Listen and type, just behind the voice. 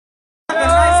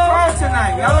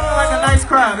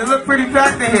crowd. It look pretty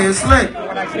packed in here. It's lit.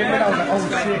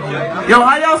 Yo,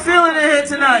 how y'all feeling in here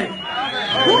tonight?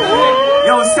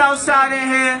 Yo, Southside in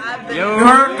here. You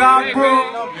heard God Brew.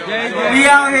 We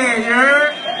out here, you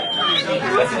heard?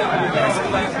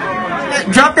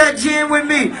 Drop that G in with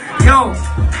me. Yo,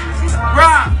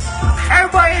 Rob,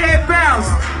 everybody in here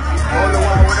bounce.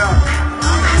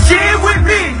 G in with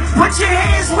me. Put your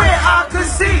hands where I can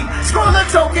see. Scroll a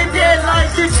token dead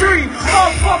like the tree.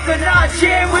 Motherfucker, not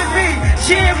jam with me.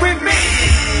 Jam with me.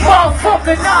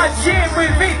 Motherfucker, not jam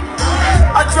with me.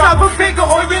 I drop a finger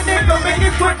on your nigga, make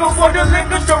it quicker for the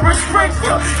liquor to restrict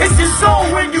ya. It's your soul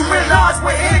when you realize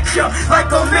we hit ya like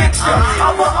a mixture.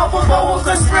 I'm a bowl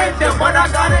constrictor, but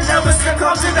I gotta never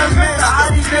succumb to the myth.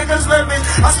 How these niggas living?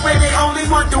 I swear they only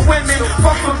want the women.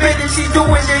 Fuck forbidden, she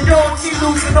doing it all, she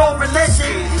losing all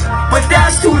religion. But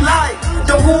that's too light.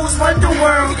 The who's run the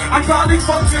world. I probably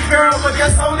fucked your girl, but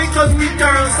that's only cause we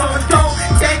girls. So don't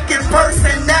take it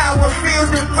personal now. I feel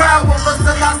the crowd with us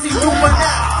and I see you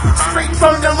now. Straight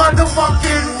from the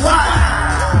motherfucking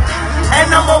wild.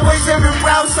 And I'm always every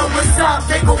round, so what's up?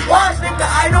 Nigga, what? Nigga,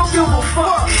 I don't give a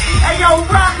fuck. Hey, yo,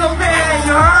 rocker man,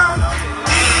 you heard?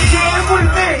 Jam with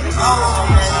me.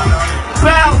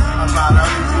 Bow.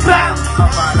 Bow.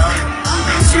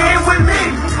 Jam with me.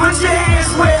 Put your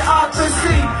hands where I can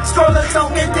see. Scroll a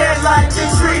token dead like the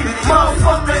tree.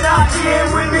 Motherfucker, not jam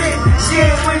with me.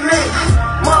 Jam with me.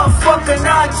 Motherfucker,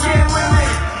 not jam with me.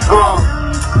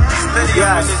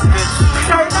 Yes.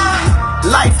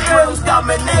 Life feels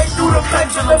dominate through the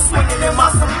pendulum, swinging in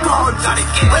my subconscious.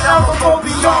 But I'ma go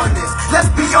beyond this, let's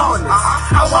be honest.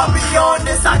 How I be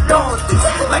honest, I don't this.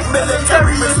 Like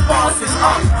military responses,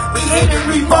 we hate and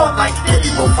revolt like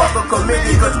any motherfucker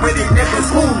committee. Cause with it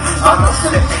niggas who fuck up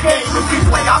flip the game if we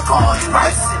play our cards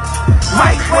right.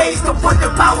 Right ways to put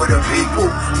the power to people.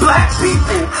 Black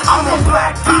people, I'm a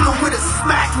black people with a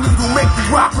smack needle, make you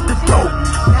rock with the dope.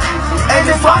 And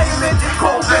environment is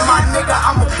cold, man, my nigga,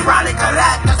 I'm a product of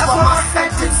that. That's why my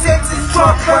sentences is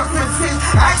drug references.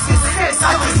 Action sis,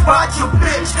 I just ride your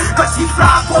bitch, cause she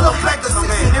fly full of Pegasus.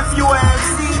 And if you an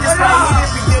MC, this right here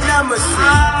be your nemesis,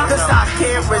 cause I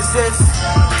can't resist.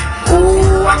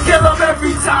 Ooh, I kill them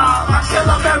every time, I kill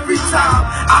them every time,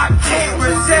 I can't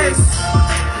resist.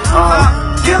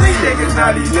 Killing niggas,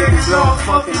 now these niggas all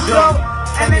fucking dope.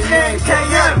 And the name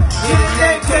KM, yeah, the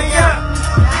name KM.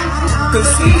 Cause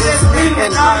he is me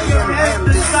and I am him,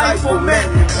 disciple man.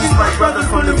 He's my brother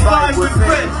from the vibe with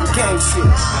friend. Gang shit.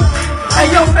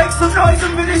 Hey yo, make some noise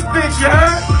up in this bitch, you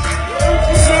heard?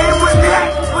 Jam with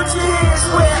that, put your hands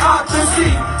where I can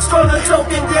see. Scroll a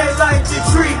token dead like the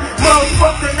tree.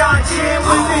 Motherfucker, not jam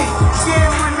with me.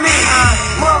 Jam with me.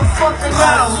 Motherfucker,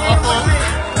 not jam with me.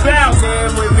 Bow.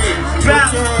 Jam with me.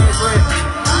 Bow. Put your hands with me.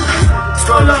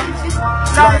 Scroll up,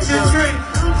 like the tree.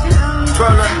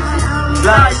 Scroll up.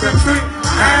 Like the tree,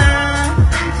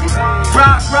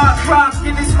 rock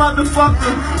in this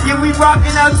motherfucker. Yeah, we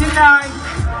rockin' out tonight.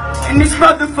 In this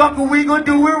motherfucker, we gon'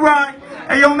 do it right.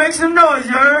 Hey, yo, make some noise,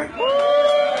 you heard?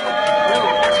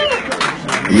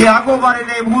 Yeah, I go by the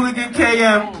name Hooligan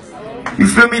KM. You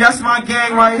feel me? That's my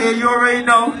gang right here. You already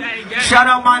know. Shout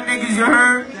out my niggas, you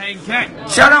heard?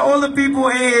 Shout out all the people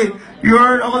here. You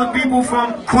heard? All the people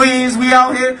from Queens. We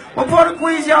out here. What part of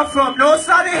Queens y'all from? North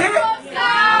side of here?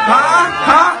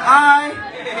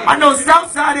 I know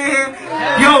South side of here.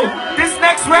 Yo, this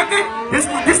next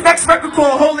record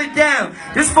called Hold It Down.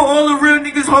 This for all the real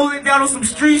niggas holding it down on some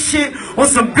street shit, on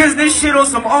some business shit, on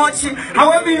some art shit.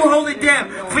 However you hold it down.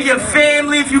 For your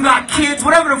family, if you got kids,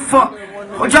 whatever the fuck.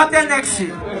 Or drop that next shit.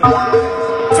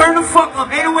 Turn the fuck up.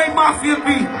 808 Mafia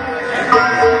beat.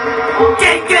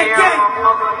 Gang, gang, gang.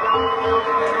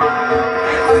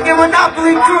 Get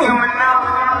Monopoly crew.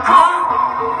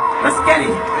 Let's get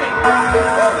it.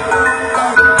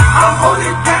 I'll hold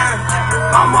it down.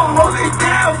 I'ma hold it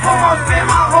down for my fam.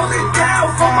 I hold it down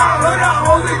for my hood. I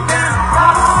hold it down.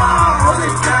 I'll hold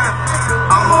it down.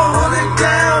 I'ma hold it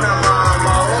down.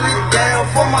 I'ma hold it down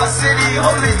for my city.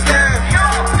 Hold it down.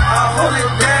 I'll hold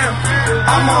it down.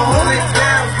 I'ma hold it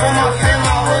down for my fam.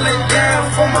 I hold it down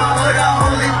for my hood. I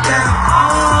hold it down.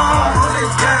 I'll hold it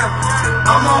down.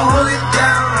 I'ma hold it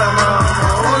down. I'ma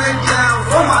hold it down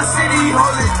for my city.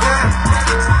 Hold it down.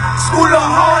 School of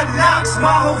hard knocks,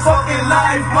 my whole fucking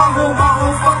life, my whole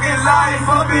fucking life.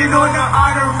 I've been on the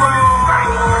honor roll.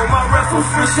 My rep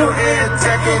official air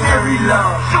attacking every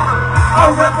law.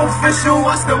 I rep official,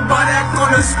 watch the back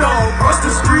on the stove. Cross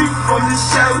the street from the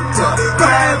shelter.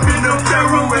 Grabbing a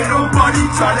barrel and nobody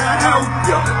try to help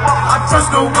ya. I trust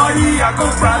nobody, I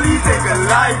go probably take a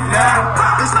life now.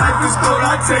 This life is good,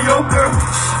 I tell your girl,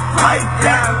 pipe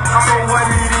down. So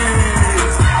what it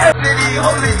is,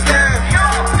 hold it down.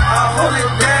 hold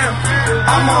it down.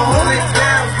 I'ma hold it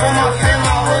down for my family.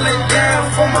 I hold it down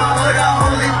for my hood. I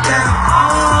hold it down.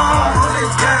 Hold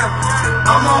it down.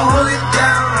 I'ma hold it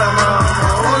down. I'ma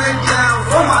hold it down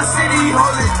for my city.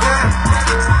 Hold it down.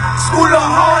 School of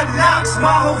hard knocks,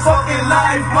 my whole fucking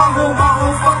life. My whole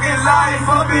fucking life.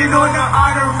 I've been on the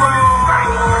honor roll.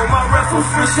 My rep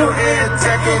official air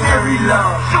attacking every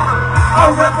law.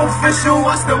 A rep official,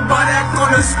 watch the back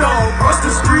on the stove. Cross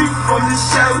the street from the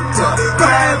shelter.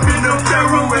 Grabbing the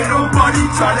barrel, ain't nobody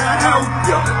try to help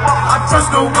ya. I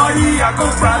trust nobody, I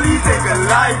gon' probably take a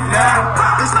life now.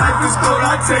 This life is cold,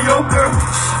 I tell your girl,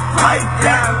 pipe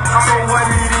down. So what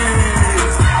it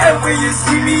is. And when you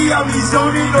see me, I'm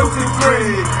zoning out the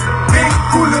grade. Big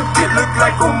cooler kid look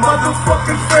like a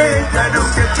motherfucking friend. That'll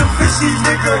catch a fishy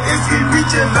nigga if he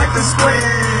reaching like a squid.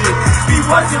 Be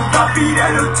watching Poppy,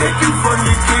 that'll take you from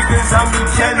your kickers. I'm in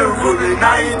general and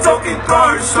I ain't talking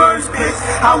cars, shirts, pics.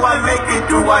 How I make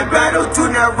it through, I battle to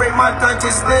narrate my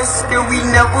consciousness. Still we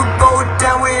never go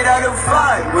down without a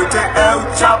fight. With the El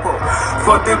Chapo,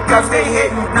 fuck the cops, they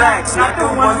hating blacks, not the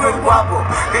ones with wobble.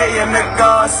 They am the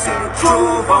gods,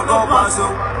 true, fuck a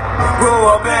puzzle. Grew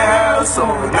up in hell, so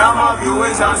now my view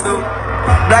is hostile.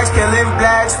 Blacks killing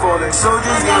blacks, falling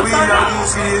soldiers, yeah, we know you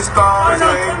see his scars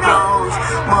and clothes.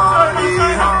 Money,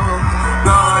 home,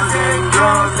 guns and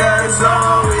drugs, that's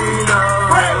all we know.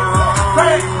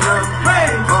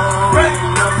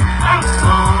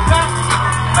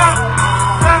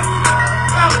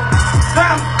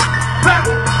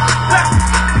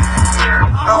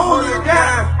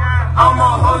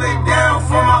 I'ma hold it down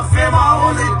for my fam, I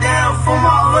hold it down for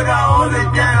my hood, I hold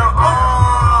it down,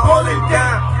 hold it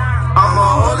down. I'ma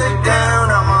hold it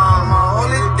down, I'ma hold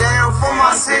it down for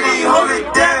my city, hold it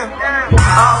down.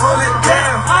 I hold it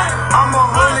down, I'ma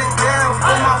hold it down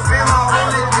for my fam, I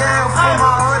hold it down for my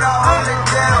hood, I hold it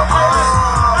down,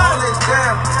 hold it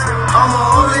down. I'ma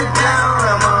hold it down,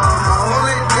 I'ma hold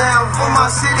it down for my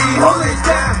city, hold it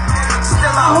down.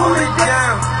 Still I hold it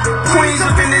down. Queens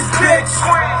up in this bitch.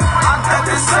 Got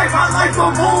to save my life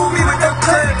a movie with the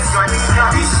clips.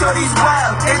 These shorties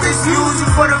wild, they just use you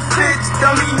for the fits.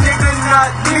 Dummy niggas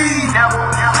not me.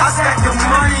 I stack the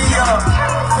money up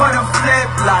for the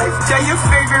flip life. Tell your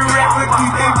favorite rapper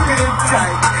keep their pin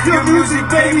tight. Your music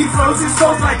baby flows in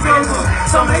souls like river.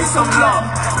 Some hate, some love,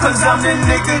 cause I'm the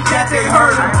nigga that they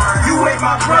heard of. You ain't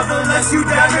my brother unless you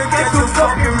down to get your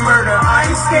fucking murder. I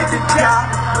ain't scared to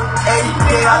die. 8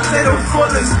 day I let them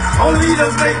fullest. Only to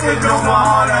make it know my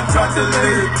heart, I tried to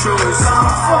lay the choice. How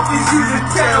the fuck is you to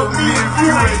tell me if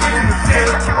you ain't in the pit?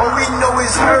 All we know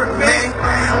is hurt, man.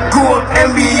 Grew up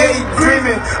NBA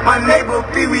dreaming. My neighbor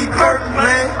Pee Wee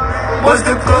Kirkland was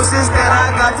the closest that I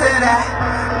got to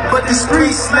that. But the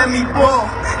streets let me ball.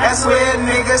 That's where a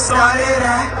nigga started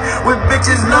at. With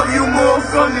bitches love you more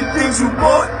from the things you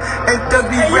bought. And thug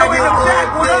be bragging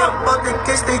about the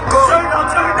case they caught.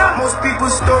 Most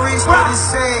people's stories stay the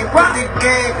same, but the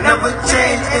game never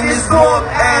changed in this warped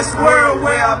ass world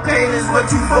where our pain is what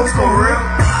you folks for real.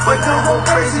 But don't go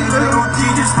crazy, little G,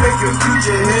 just make your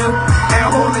future heal and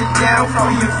hold it down for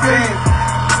your fam.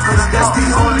 Cause that's the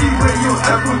only way you'll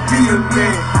ever be a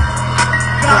man.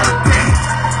 Goddamn,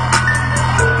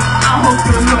 I hope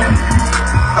you know.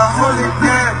 I hold it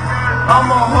down,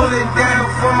 I'ma hold it down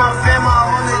for my fam. I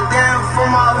hold it down for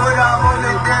my hood, I hold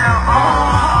it down.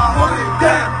 I hold it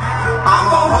down.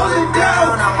 I'ma hold it down,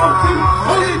 I'ma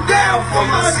hold it down for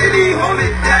my city, hold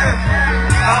it down.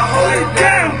 I hold it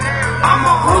down,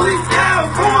 I'ma hold it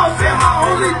down for my fam, I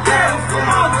hold it down for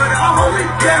my hood, I hold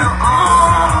it down.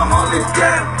 Hold it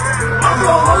down,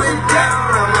 I'ma hold it down,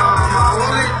 I'ma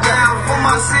hold it down for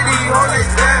my city, hold it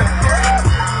down.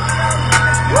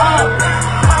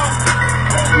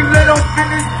 We let up in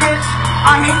this bitch,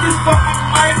 I hate this fucking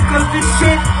life cause this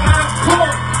shit is cool.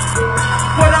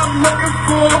 What I'm looking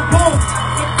for, boom,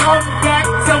 to come back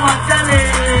to my telly.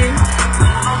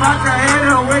 I'm about to hit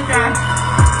her with that.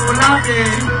 Pull out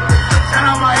there. Shout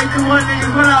out my 821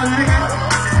 niggas, what up, nigga?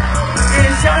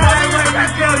 Yeah, shout out everybody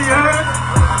back there, you heard?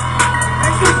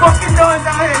 Make some fucking noise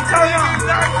out here, turn up.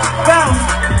 Bounce,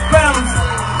 bounce.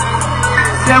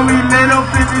 Yeah, we lit up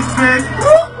in this bitch.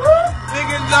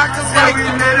 Niggas locked us like we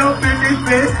lit up in this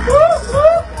bitch.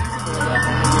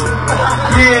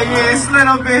 Yeah, it's lit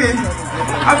up in here.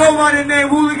 I go by the name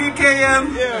Hooligan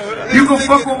KM. You can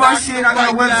fuck with my shit. I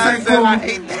got a website called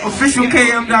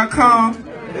officialkm.com.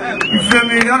 You feel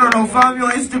me? I don't know. Find me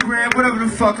on Instagram, whatever the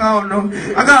fuck. I don't know.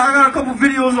 I got a couple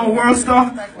videos on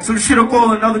Worldstar. Some shit I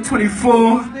call Another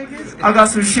 24. I got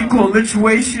some shit called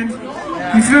Lituation.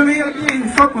 You feel me?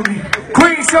 Yeah, fuck with me.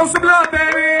 Queen, show some love,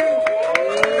 baby.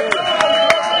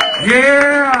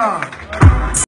 Yeah.